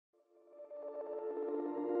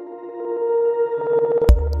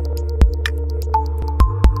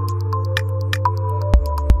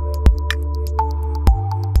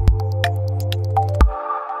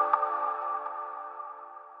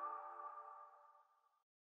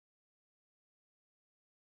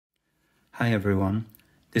Hi everyone,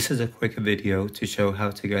 this is a quick video to show how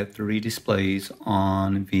to get 3 displays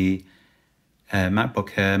on the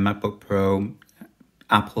MacBook Air, MacBook Pro,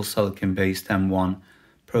 Apple Silicon based M1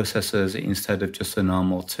 processors instead of just a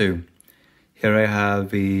normal 2. Here I have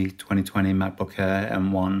the 2020 MacBook Air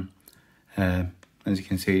M1, as you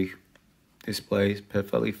can see, displays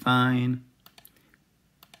perfectly fine.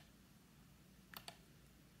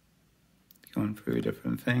 Going through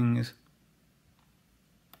different things.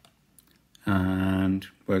 And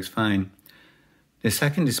works fine. The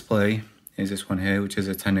second display is this one here, which is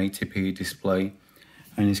a 1080p display,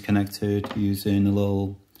 and is connected using a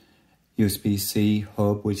little USB-C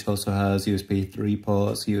hub, which also has USB 3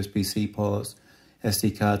 ports, USB-C ports,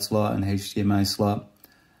 SD card slot and HDMI slot,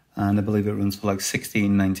 and I believe it runs for like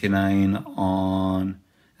 $16.99 on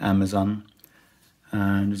Amazon.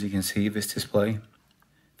 And as you can see, this display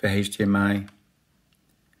for HDMI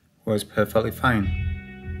works perfectly fine.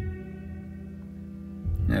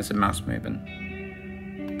 There's a mouse moving.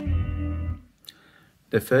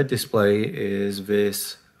 The third display is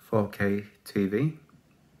this 4K TV.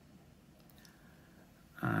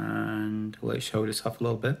 And let's show this off a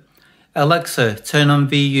little bit. Alexa, turn on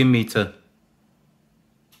VU meter.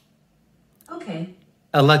 Okay.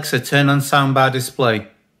 Alexa, turn on soundbar display.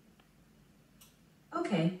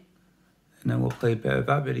 Okay. And then we'll play a bit of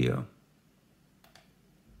that video.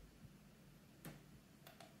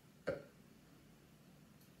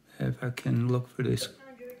 If I can look for this.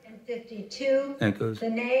 152. There it goes.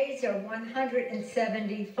 The nays are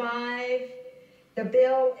 175. The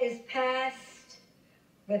bill is passed.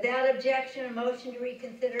 Without objection, a motion to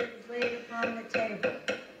reconsider is laid upon the table.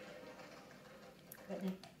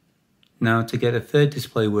 Now to get a third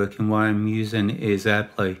display working, what I'm using is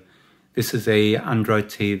AirPlay. This is a Android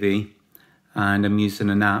TV and I'm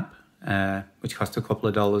using an app which costs a couple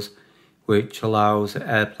of dollars, which allows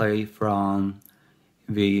AirPlay from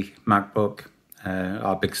the MacBook,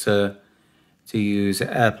 our Big Sur, to use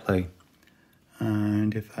AirPlay.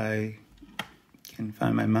 And if I can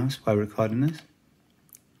find my mouse while recording this,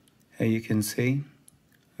 here you can see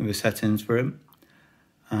the settings for it.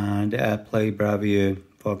 And AirPlay Bravia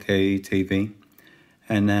 4K TV.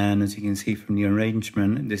 And then as you can see from the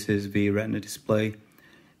arrangement, this is the Retina display,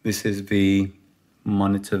 this is the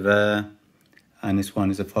monitor there, and this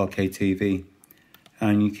one is a 4K TV.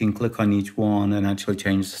 And you can click on each one and actually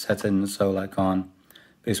change the settings. So like on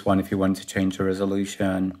this one, if you want to change the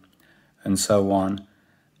resolution and so on,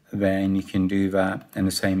 then you can do that. And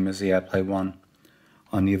the same as the AirPlay one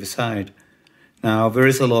on the other side. Now there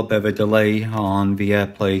is a little bit of a delay on the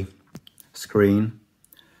AirPlay screen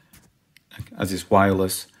as it's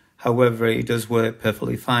wireless. However, it does work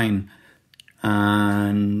perfectly fine.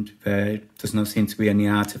 And there does not seem to be any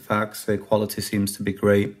artifacts. The quality seems to be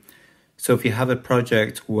great. So if you have a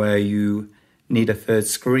project where you need a third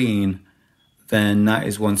screen, then that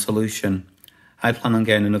is one solution. I plan on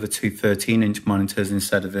getting another 2 13-inch monitors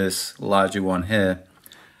instead of this larger one here,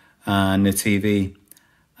 and the TV,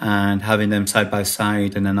 and having them side by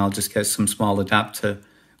side, and then I'll just get some small adapter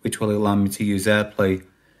which will allow me to use AirPlay,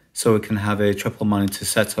 so we can have a triple monitor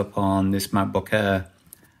setup on this MacBook Air,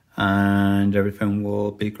 and everything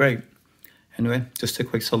will be great. Anyway, just a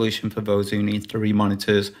quick solution for those who need 3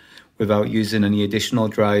 monitors without using any additional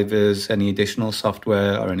drivers, any additional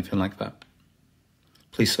software or anything like that.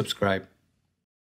 Please subscribe.